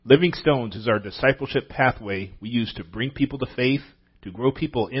Living Stones is our discipleship pathway we use to bring people to faith, to grow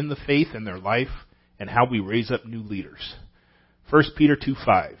people in the faith in their life, and how we raise up new leaders. 1 Peter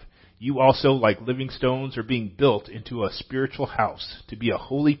 2:5. You also, like living stones, are being built into a spiritual house to be a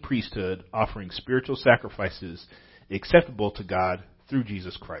holy priesthood, offering spiritual sacrifices acceptable to God through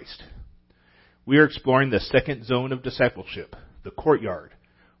Jesus Christ. We are exploring the second zone of discipleship, the courtyard,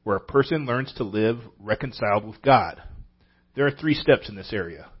 where a person learns to live reconciled with God. There are 3 steps in this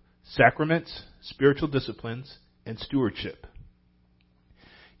area: sacraments, spiritual disciplines, and stewardship.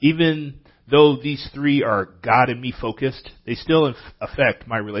 Even though these 3 are God and me focused, they still affect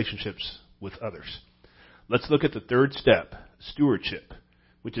my relationships with others. Let's look at the 3rd step, stewardship,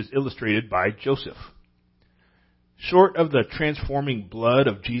 which is illustrated by Joseph. Short of the transforming blood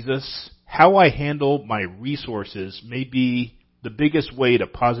of Jesus, how I handle my resources may be the biggest way to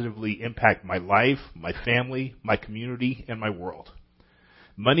positively impact my life, my family, my community, and my world.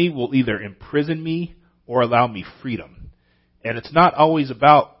 Money will either imprison me or allow me freedom. And it's not always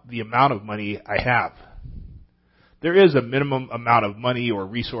about the amount of money I have. There is a minimum amount of money or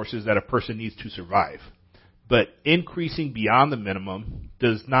resources that a person needs to survive. But increasing beyond the minimum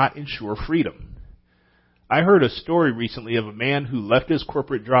does not ensure freedom. I heard a story recently of a man who left his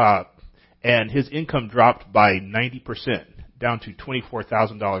corporate job and his income dropped by 90%, down to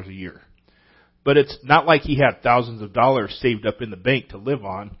 $24,000 a year. But it's not like he had thousands of dollars saved up in the bank to live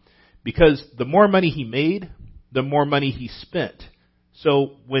on, because the more money he made, the more money he spent.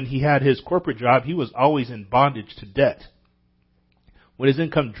 So when he had his corporate job, he was always in bondage to debt. When his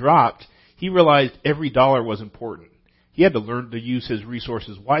income dropped, he realized every dollar was important. He had to learn to use his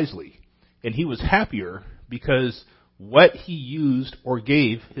resources wisely. And he was happier because what he used or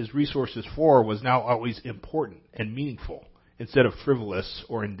gave his resources for was now always important and meaningful, instead of frivolous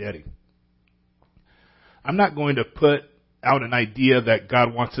or indebting. I'm not going to put out an idea that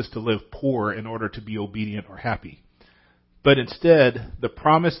God wants us to live poor in order to be obedient or happy, but instead the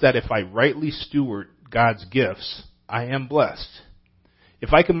promise that if I rightly steward God's gifts, I am blessed.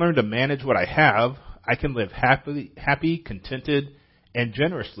 If I can learn to manage what I have, I can live happy, contented, and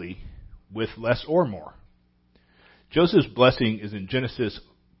generously with less or more. Joseph's blessing is in Genesis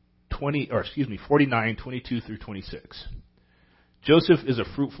 49:22 through 26. Joseph is a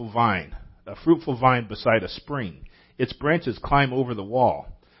fruitful vine beside a spring. Its branches climb over the wall.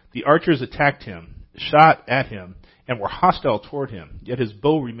 The archers attacked him, shot at him, and were hostile toward him. Yet his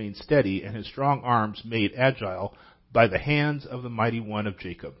bow remained steady, and his strong arms made agile by the hands of the mighty one of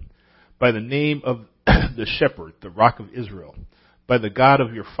Jacob, by the name of the shepherd, the rock of Israel, by the God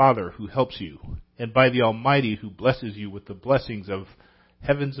of your father who helps you, and by the Almighty who blesses you with the blessings of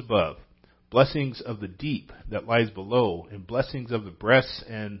heavens above, blessings of the deep that lies below, and blessings of the breasts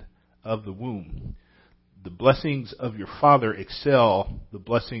and of the womb. The blessings of your father excel the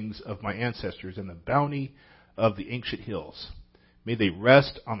blessings of my ancestors and the bounty of the ancient hills. May they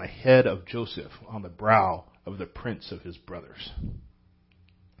rest on the head of Joseph, on the brow of the prince of his brothers.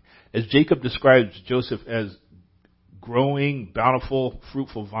 As Jacob describes Joseph as growing, bountiful,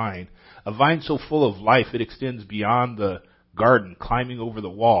 fruitful vine, a vine so full of life it extends beyond the garden, climbing over the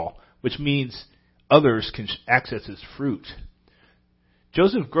wall, which means others can access his fruit.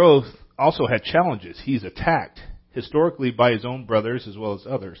 Joseph's growth also had challenges. He's attacked historically by his own brothers as well as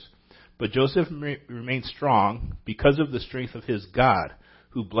others. But Joseph remains strong because of the strength of his God,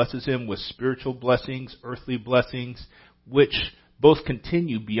 who blesses him with spiritual blessings, earthly blessings, which both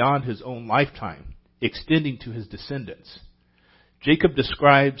continue beyond his own lifetime, extending to his descendants. Jacob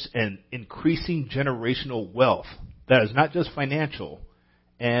describes an increasing generational wealth that is not just financial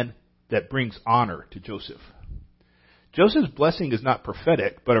and that brings honor to Joseph. Joseph's blessing is not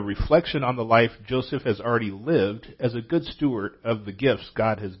prophetic, but a reflection on the life Joseph has already lived as a good steward of the gifts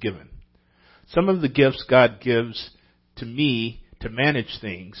God has given. Some of the gifts God gives to me to manage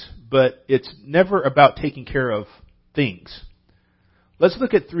things, but it's never about taking care of things. Let's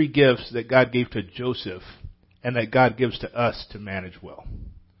look at 3 gifts that God gave to Joseph and that God gives to us to manage well.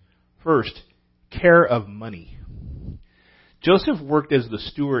 First, care of money. Joseph worked as the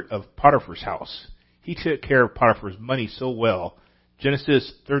steward of Potiphar's house. He took care of Potiphar's money so well.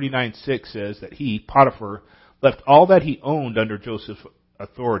 Genesis 39:6 says that he, Potiphar, left all that he owned under Joseph's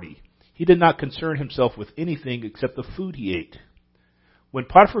authority. He did not concern himself with anything except the food he ate. When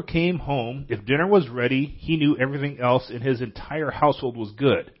Potiphar came home, if dinner was ready, he knew everything else in his entire household was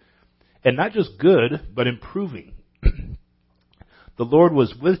good. And not just good, but improving. The Lord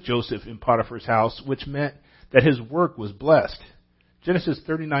was with Joseph in Potiphar's house, which meant that his work was blessed. Genesis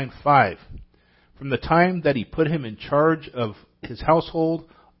 39:5. From the time that he put him in charge of his household,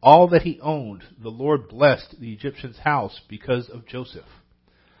 all that he owned, the Lord blessed the Egyptian's house because of Joseph.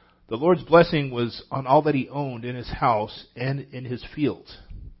 The Lord's blessing was on all that he owned in his house and in his fields.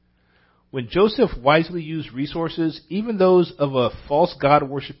 When Joseph wisely used resources, even those of a false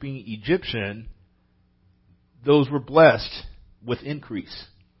god-worshipping Egyptian, those were blessed with increase.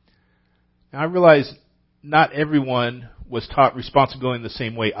 Now, I realize not everyone was taught responsibility in the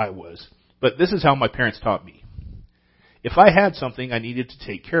same way I was, but this is how my parents taught me. If I had something, I needed to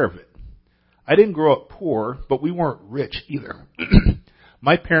take care of it. I didn't grow up poor, but we weren't rich either.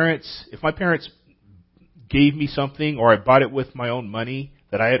 If my parents gave me something or I bought it with my own money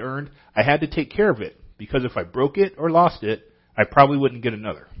that I had earned, I had to take care of it, because if I broke it or lost it, I probably wouldn't get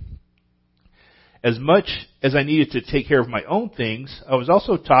another. As much as I needed to take care of my own things, I was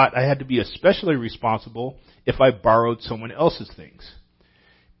also taught I had to be especially responsible if I borrowed someone else's things.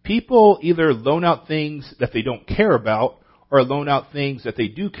 People either loan out things that they don't care about or loan out things that they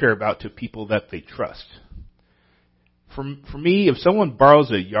do care about to people that they trust. For me, if someone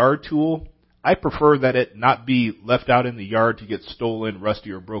borrows a yard tool, I prefer that it not be left out in the yard to get stolen, rusty,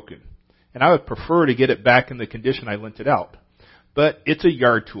 or broken. And I would prefer to get it back in the condition I lent it out. But it's a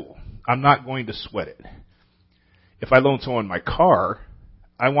yard tool. I'm not going to sweat it. If I loan someone my car,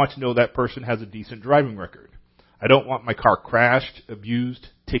 I want to know that person has a decent driving record. I don't want my car crashed, abused,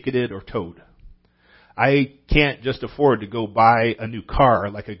 ticketed, or towed. I can't just afford to go buy a new car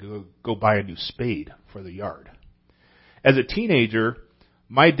like I go buy a new spade for the yard. As a teenager,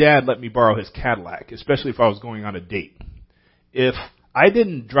 my dad let me borrow his Cadillac, especially if I was going on a date. If I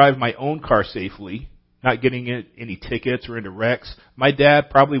didn't drive my own car safely, not getting any tickets or into wrecks, my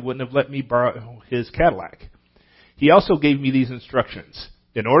dad probably wouldn't have let me borrow his Cadillac. He also gave me these instructions.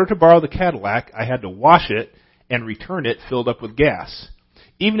 In order to borrow the Cadillac, I had to wash it and return it filled up with gas,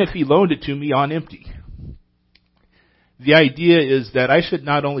 even if he loaned it to me on empty. The idea is that I should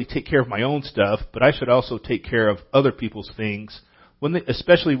not only take care of my own stuff, but I should also take care of other people's things,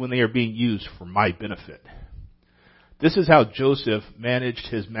 especially when they are being used for my benefit. This is how Joseph managed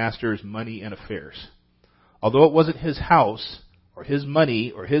his master's money and affairs. Although it wasn't his house or his money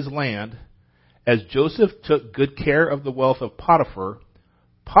or his land, as Joseph took good care of the wealth of Potiphar,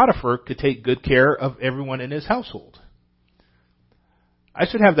 Potiphar could take good care of everyone in his household. I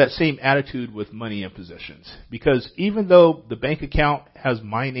should have that same attitude with money and possessions, because even though the bank account has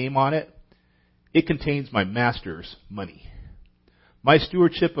my name on it, it contains my master's money. My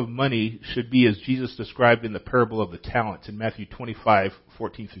stewardship of money should be as Jesus described in the parable of the talents in Matthew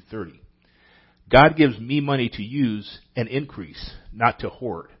 25:14-30. God gives me money to use and increase, not to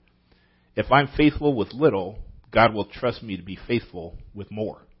hoard. If I'm faithful with little, God will trust me to be faithful with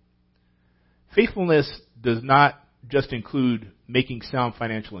more. Faithfulness does not just include making sound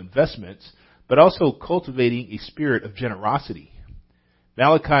financial investments, but also cultivating a spirit of generosity.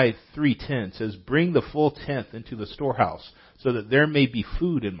 Malachi 3:10 says, "Bring the full tenth into the storehouse, so that there may be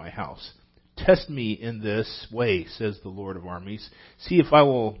food in my house. Test me in this way, says the Lord of armies. See if I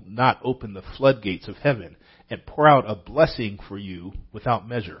will not open the floodgates of heaven and pour out a blessing for you without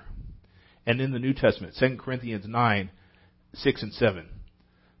measure." And in the New Testament, 2 Corinthians 9:6-7.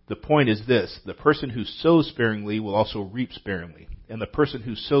 The point is this: the person who sows sparingly will also reap sparingly, and the person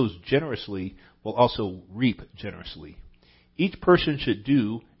who sows generously will also reap generously. Each person should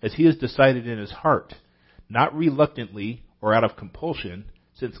do as he has decided in his heart, not reluctantly or out of compulsion,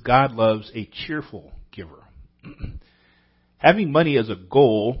 since God loves a cheerful giver. Having money as a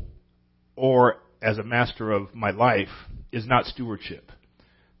goal or as a master of my life is not stewardship.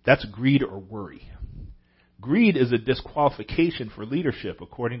 That's greed or worry. Greed is a disqualification for leadership,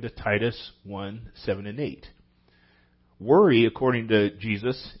 according to Titus 1:7-8. Worry, according to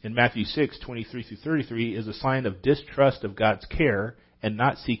Jesus in Matthew 6:23-33, is a sign of distrust of God's care and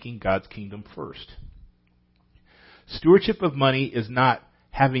not seeking God's kingdom first. Stewardship of money is not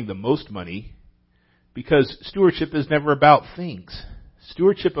having the most money, because stewardship is never about things.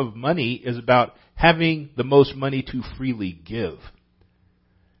 Stewardship of money is about having the most money to freely give.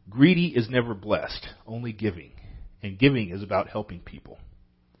 Greedy is never blessed, only giving. And giving is about helping people.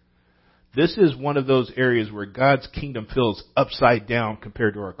 This is one of those areas where God's kingdom feels upside down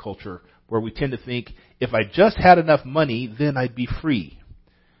compared to our culture, where we tend to think, if I just had enough money, then I'd be free.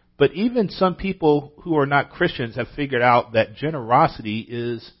 But even some people who are not Christians have figured out that generosity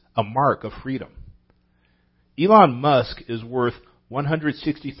is a mark of freedom. Elon Musk is worth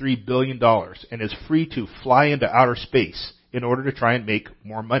 $163 billion and is free to fly into outer space in order to try and make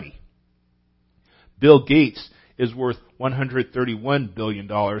more money. Bill Gates is worth $131 billion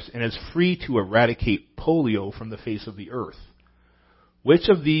and is free to eradicate polio from the face of the earth. Which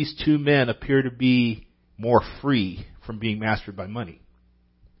of these two men appear to be more free from being mastered by money?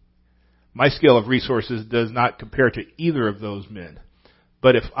 My scale of resources does not compare to either of those men.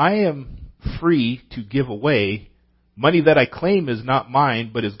 But if I am free to give away money that I claim is not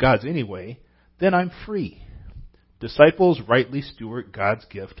mine but is God's anyway, then I'm free. Disciples rightly steward God's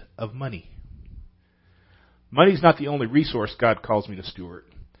gift of money. Money is not the only resource God calls me to steward.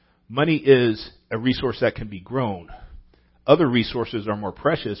 Money is a resource that can be grown. Other resources are more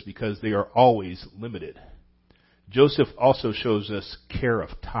precious because they are always limited. Joseph also shows us care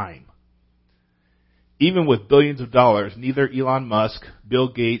of time. Even with billions of dollars, neither Elon Musk,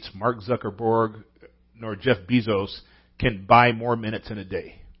 Bill Gates, Mark Zuckerberg, nor Jeff Bezos can buy more minutes in a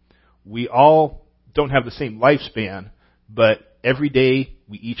day. We all don't have the same lifespan, but every day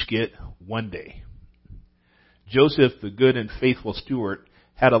we each get one day. Joseph, the good and faithful steward,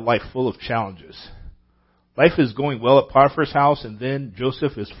 had a life full of challenges. Life is going well at Potiphar's house, and then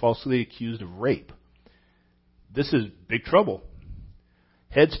Joseph is falsely accused of rape. This is big trouble.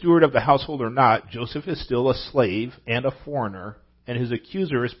 Head steward of the household or not, Joseph is still a slave and a foreigner, and his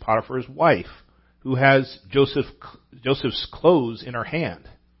accuser is Potiphar's wife, who has Joseph's clothes in her hand.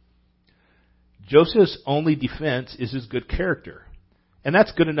 Joseph's only defense is his good character, and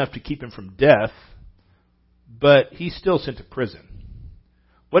that's good enough to keep him from death, but he's still sent to prison.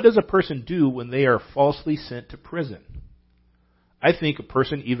 What does a person do when they are falsely sent to prison? I think a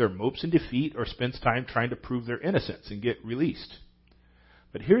person either mopes in defeat or spends time trying to prove their innocence and get released.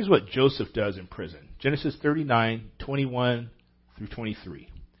 But here's what Joseph does in prison. Genesis 39:21 through 23.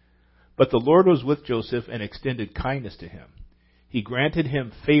 But the Lord was with Joseph and extended kindness to him. He granted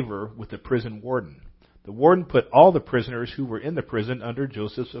him favor with the prison warden. The warden put all the prisoners who were in the prison under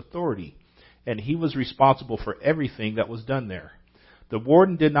Joseph's authority, and he was responsible for everything that was done there. The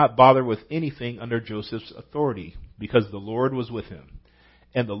warden did not bother with anything under Joseph's authority, because the Lord was with him,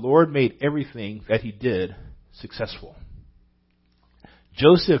 and the Lord made everything that he did successful.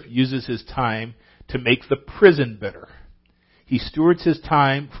 Joseph uses his time to make the prison better. He stewards his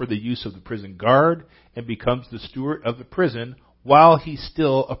time for the use of the prison guard and becomes the steward of the prison while he's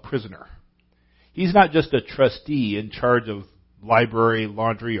still a prisoner. He's not just a trustee in charge of library,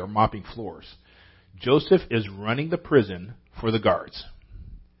 laundry, or mopping floors. Joseph is running the prison for the guards.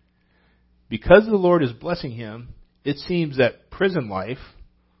 Because the Lord is blessing him, it seems that prison life,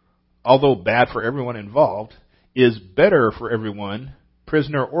 although bad for everyone involved, is better for everyone,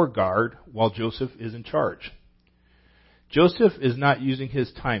 prisoner or guard, while Joseph is in charge. Joseph is not using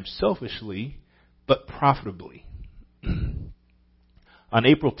his time selfishly, but profitably. On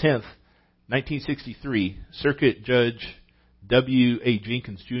April 10th, 1963, Circuit Judge W.A.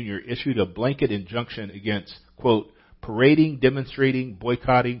 Jenkins Jr. issued a blanket injunction against, quote, parading, demonstrating,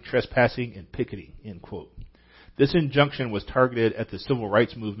 boycotting, trespassing, and picketing, end quote. This injunction was targeted at the civil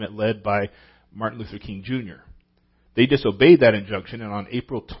rights movement led by Martin Luther King Jr. They disobeyed that injunction, and on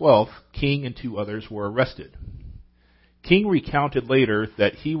April 12th, King and 2 others were arrested. King recounted later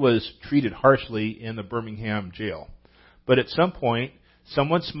that he was treated harshly in the Birmingham jail. But at some point,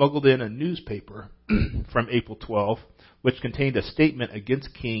 someone smuggled in a newspaper from April 12th, which contained a statement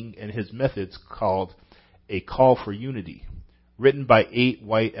against King and his methods called A Call for Unity, written by 8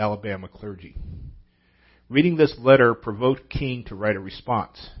 white Alabama clergy. Reading this letter provoked King to write a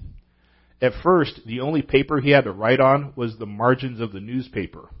response. At first, the only paper he had to write on was the margins of the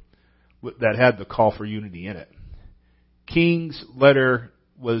newspaper that had the Call for Unity in it. King's letter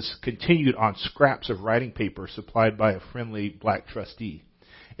was continued on scraps of writing paper supplied by a friendly black trustee,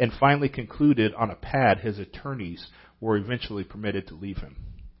 and finally concluded on a pad his attorneys were eventually permitted to leave him.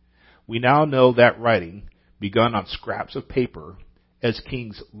 We now know that writing, begun on scraps of paper, as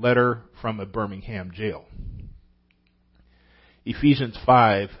King's letter from a Birmingham jail. Ephesians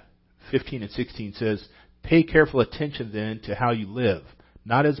 5:15 and 16 says, pay careful attention then to how you live,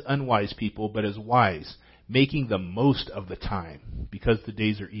 not as unwise people, but as wise, making the most of the time, because the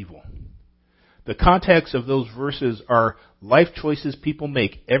days are evil. The context of those verses are life choices people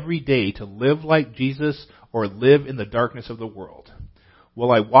make every day to live like Jesus or live in the darkness of the world.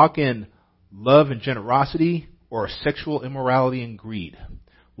 Will I walk in love and generosity or sexual immorality and greed?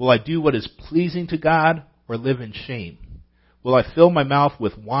 Will I do what is pleasing to God or live in shame? Will I fill my mouth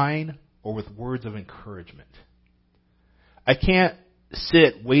with wine or with words of encouragement? I can't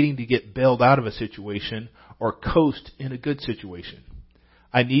sit waiting to get bailed out of a situation or coast in a good situation.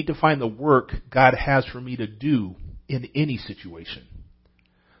 I need to find the work God has for me to do in any situation.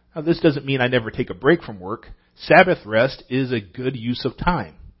 Now, this doesn't mean I never take a break from work. Sabbath rest is a good use of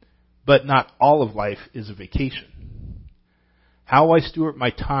time, but not all of life is a vacation. How I steward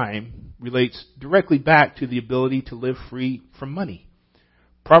my time relates directly back to the ability to live free from money.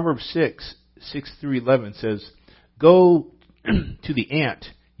 Proverbs 6:6-11 says, go to the ant,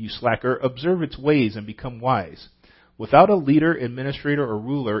 you slacker, observe its ways and become wise. Without a leader, administrator, or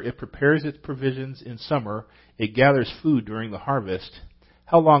ruler, it prepares its provisions in summer. It gathers food during the harvest.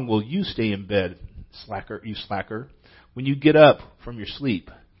 How long will you stay in bed, you slacker, when you get up from your sleep?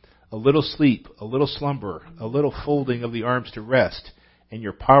 A little slumber, a little folding of the arms to rest, and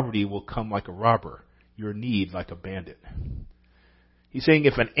your poverty will come like a robber, your need like a bandit. He's saying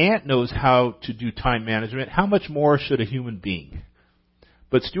if an ant knows how to do time management, how much more should a human being?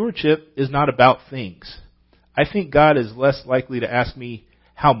 But stewardship is not about things. I think God is less likely to ask me,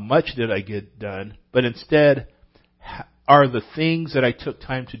 how much did I get done? But instead, are the things that I took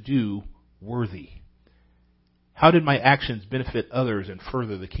time to do worthy? How did my actions benefit others and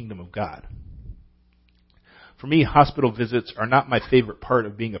further the kingdom of God? For me, hospital visits are not my favorite part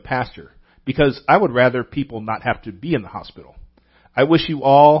of being a pastor, because I would rather people not have to be in the hospital. I wish you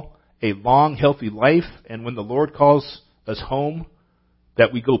all a long, healthy life, and when the Lord calls us home,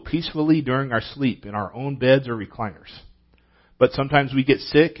 that we go peacefully during our sleep in our own beds or recliners. But sometimes we get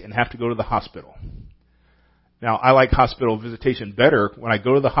sick and have to go to the hospital. Now, I like hospital visitation better when I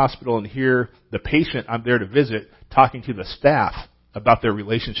go to the hospital and hear the patient I'm there to visit talking to the staff about their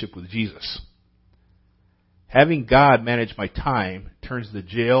relationship with Jesus. Having God manage my time turns the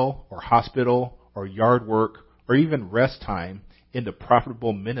jail or hospital or yard work or even rest time into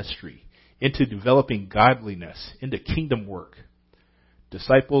profitable ministry, into developing godliness, into kingdom work.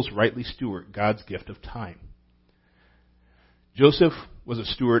 Disciples rightly steward God's gift of time. Joseph was a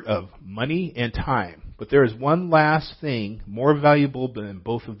steward of money and time, but there is one last thing more valuable than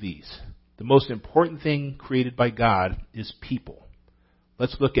both of these. The most important thing created by God is people.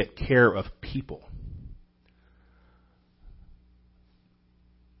 Let's look at care of people.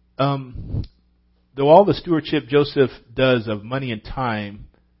 Though all the stewardship Joseph does of money and time,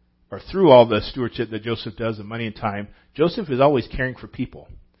 or through all the stewardship that Joseph does of money and time, Joseph is always caring for people.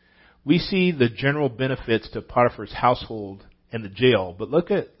 We see the general benefits to Potiphar's household and the jail, but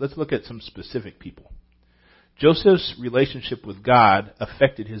let's look at some specific people. Joseph's relationship with God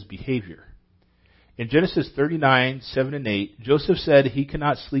affected his behavior. In Genesis 39, 7 and 8, Joseph said he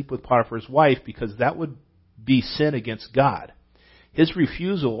cannot sleep with Potiphar's wife because that would be sin against God. His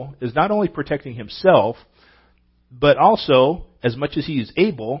refusal is not only protecting himself, but also, as much as he is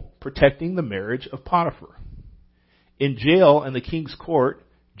able, protecting the marriage of Potiphar. In jail and the king's court,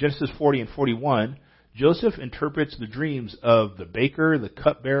 Genesis 40 and 41, Joseph interprets the dreams of the baker, the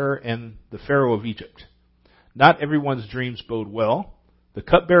cupbearer, and the Pharaoh of Egypt. Not everyone's dreams bode well. The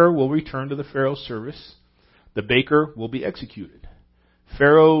cupbearer will return to the Pharaoh's service. The baker will be executed.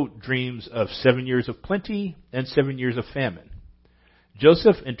 Pharaoh dreams of 7 years of plenty and 7 years of famine.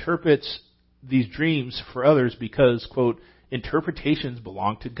 Joseph interprets these dreams for others because, quote, interpretations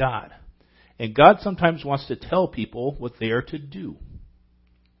belong to God. And God sometimes wants to tell people what they are to do.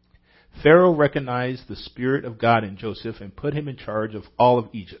 Pharaoh recognized the Spirit of God in Joseph and put him in charge of all of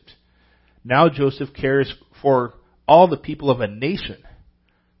Egypt. Now Joseph cares for all the people of a nation,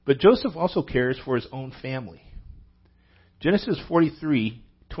 but Joseph also cares for his own family. Genesis 43,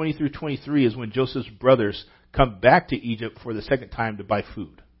 20 through 23 is when Joseph's brothers come back to Egypt for the second time to buy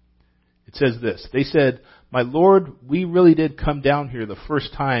food. It says this, they said, "My Lord, we really did come down here the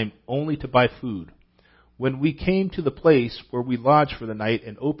first time only to buy food. When we came to the place where we lodged for the night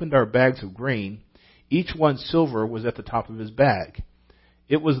and opened our bags of grain, each one's silver was at the top of his bag.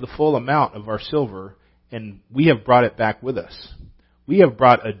 It was the full amount of our silver, and we have brought it back with us. We have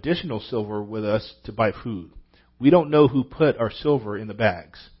brought additional silver with us to buy food. We don't know who put our silver in the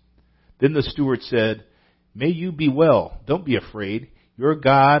bags." Then the steward said, "May you be well. Don't be afraid. Your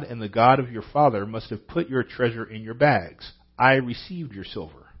God and the God of your father must have put your treasure in your bags. I received your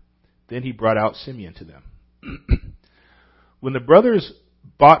silver." Then he brought out Simeon to them. When the brothers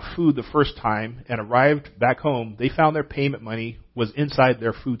bought food the first time and arrived back home, they found their payment money was inside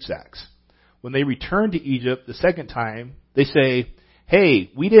their food sacks. When they returned to Egypt the second time, they say,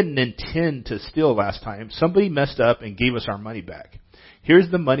 "Hey, we didn't intend to steal last time. Somebody messed up and gave us our money back. Here's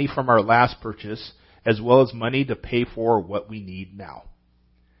the money from our last purchase, as well as money to pay for what we need now."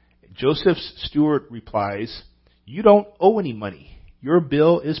 Joseph's steward replies, "You don't owe any money. Your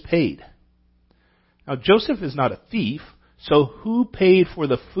bill is paid." Now, Joseph is not a thief, so who paid for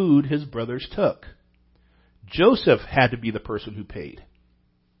the food his brothers took? Joseph had to be the person who paid.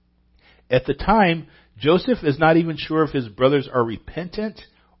 At the time, Joseph is not even sure if his brothers are repentant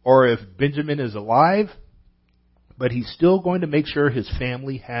or if Benjamin is alive, but he's still going to make sure his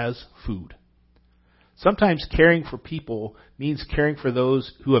family has food. Sometimes caring for people means caring for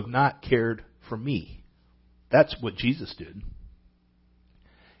those who have not cared for me. That's what Jesus did.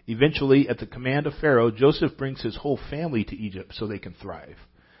 Eventually, at the command of Pharaoh, Joseph brings his whole family to Egypt so they can thrive.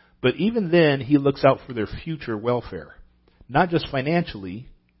 But even then, he looks out for their future welfare, not just financially,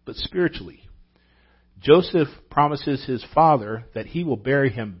 but spiritually. Joseph promises his father that he will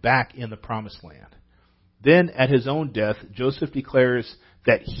bury him back in the promised land. Then, at his own death, Joseph declares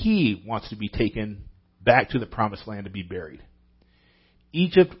that he wants to be taken back to the promised land to be buried.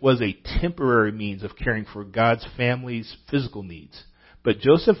 Egypt was a temporary means of caring for God's family's physical needs. But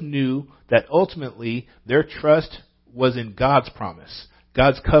Joseph knew that ultimately their trust was in God's promise,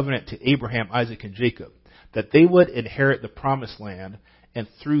 God's covenant to Abraham, Isaac, and Jacob, that they would inherit the promised land, and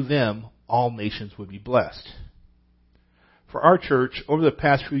through them, all nations would be blessed. For our church, over the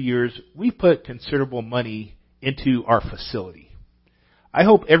past few years, we put considerable money into our facility. I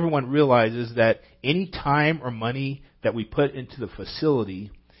hope everyone realizes that any time or money that we put into the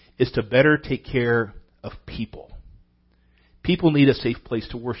facility is to better take care of people. People need a safe place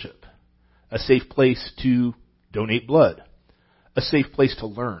to worship, a safe place to donate blood, a safe place to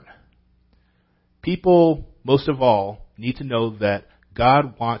learn. People, most of all, need to know that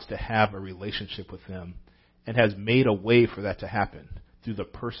God wants to have a relationship with them and has made a way for that to happen through the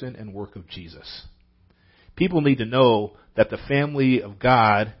person and work of Jesus. People need to know that the family of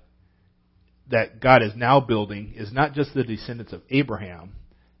God that God is now building is not just the descendants of Abraham,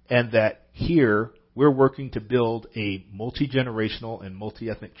 and that here we're working to build a multi-generational and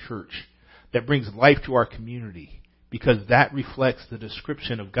multi-ethnic church that brings life to our community, because that reflects the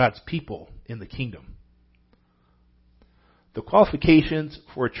description of God's people in the kingdom. The qualifications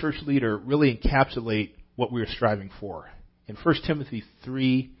for a church leader really encapsulate what we are striving for. In 1 Timothy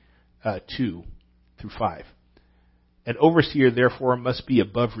 3, 2 through 5. An overseer, therefore, must be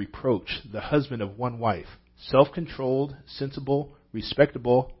above reproach, the husband of one wife, self-controlled, sensible,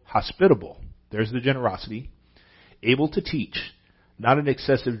 respectable, hospitable. There's the generosity. Able to teach, not an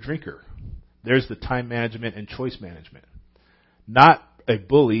excessive drinker. There's the time management and choice management. Not a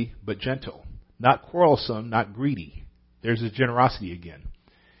bully, but gentle. Not quarrelsome, not greedy. There's the generosity again.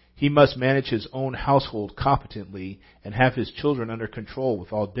 He must manage his own household competently and have his children under control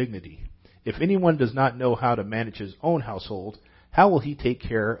with all dignity. If anyone does not know how to manage his own household, how will he take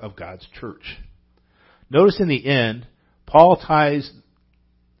care of God's church? Notice in the end, Paul ties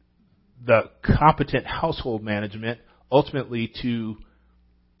the competent household management ultimately to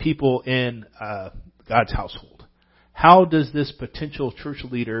people in God's household. How does this potential church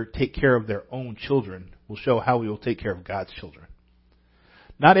leader take care of their own children will show how he will take care of God's children.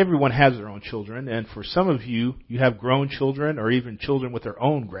 Not everyone has their own children, and for some of you, you have grown children or even children with their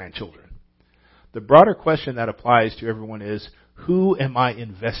own grandchildren. The broader question that applies to everyone is, who am I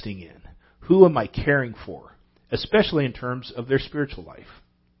investing in? Who am I caring for? Especially in terms of their spiritual life.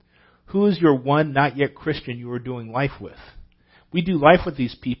 Who is your one not yet Christian you are doing life with? We do life with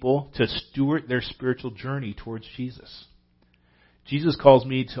these people to steward their spiritual journey towards Jesus. Jesus calls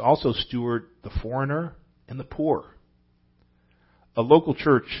me to also steward the foreigner and the poor. A local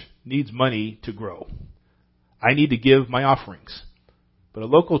church needs money to grow. I need to give my offerings. But a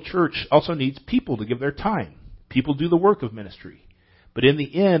local church also needs people to give their time. People do the work of ministry. But in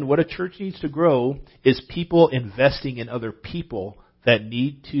the end, what a church needs to grow is people investing in other people that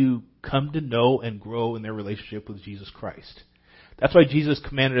need to come to know and grow in their relationship with Jesus Christ. That's why Jesus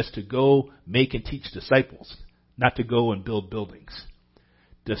commanded us to go make and teach disciples, not to go and build buildings.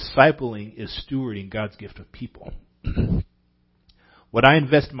 Discipling is stewarding God's gift of people. What I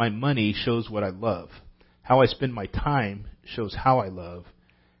invest my money shows what I love. How I spend my time shows how I love.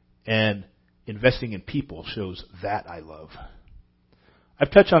 And investing in people shows that I love.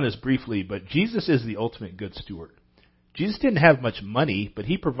 I've touched on this briefly, but Jesus is the ultimate good steward. Jesus didn't have much money, but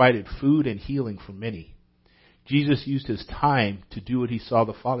he provided food and healing for many. Jesus used his time to do what he saw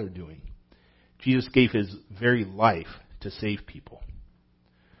the Father doing. Jesus gave his very life to save people.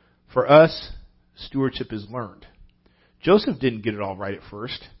 For us, stewardship is learned. Joseph didn't get it all right at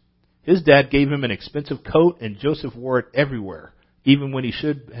first. His dad gave him an expensive coat, and Joseph wore it everywhere, even when he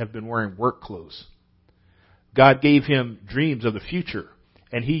should have been wearing work clothes. God gave him dreams of the future,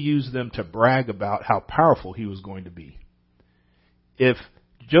 and he used them to brag about how powerful he was going to be. If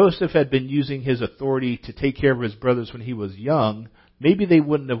Joseph had been using his authority to take care of his brothers when he was young, maybe they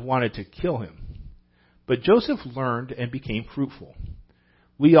wouldn't have wanted to kill him. But Joseph learned and became fruitful.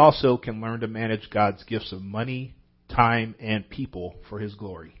 We also can learn to manage God's gifts of money, time, and people for his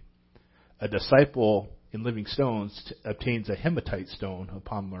glory. A disciple in Living Stones obtains a hematite stone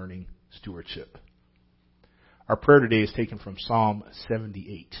upon learning stewardship. Our prayer today is taken from Psalm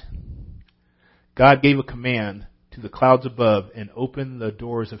 78. God gave a command to the clouds above and opened the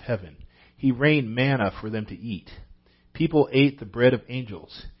doors of heaven. He rained manna for them to eat. People ate the bread of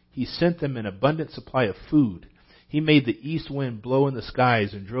angels. He sent them an abundant supply of food. He made the east wind blow in the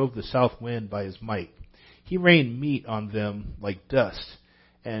skies and drove the south wind by his might. He rained meat on them like dust,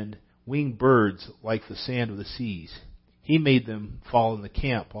 and winged birds like the sand of the seas. He made them fall in the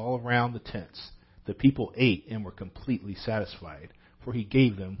camp all around the tents. The people ate and were completely satisfied, for he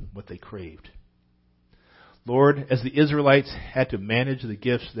gave them what they craved. Lord, as the Israelites had to manage the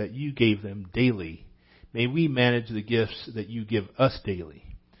gifts that you gave them daily, may we manage the gifts that you give us daily,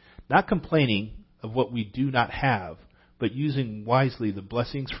 not complaining of what we do not have, but using wisely the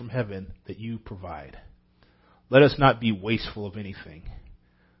blessings from heaven that you provide. Let us not be wasteful of anything,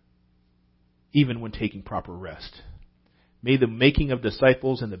 even when taking proper rest. May the making of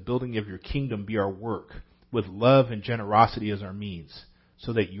disciples and the building of your kingdom be our work, with love and generosity as our means,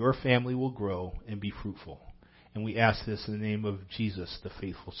 so that your family will grow and be fruitful. And we ask this in the name of Jesus, the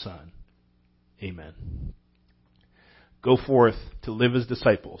faithful Son. Amen. Go forth to live as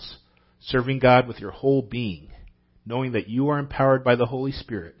disciples, serving God with your whole being, knowing that you are empowered by the Holy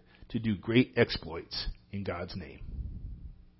Spirit to do great exploits in God's name.